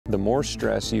the more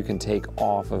stress you can take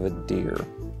off of a deer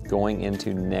going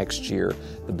into next year,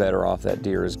 the better off that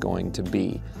deer is going to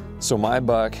be. So my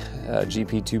buck,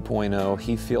 GP 2.0,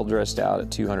 he field dressed out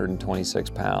at 226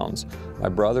 pounds. My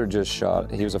brother just shot,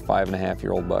 he was a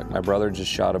 5.5-year-old buck. My brother just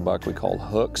shot a buck we called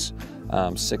Hooks,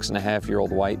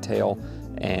 6.5-year-old whitetail,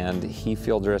 and he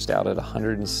field dressed out at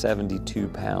 172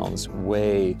 pounds,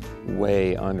 way,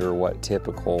 way under what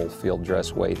typical field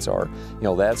dress weights are. You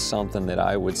know, that's something that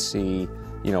I would see,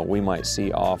 you know, we might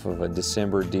see off of a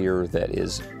December deer that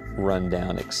is run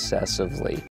down excessively.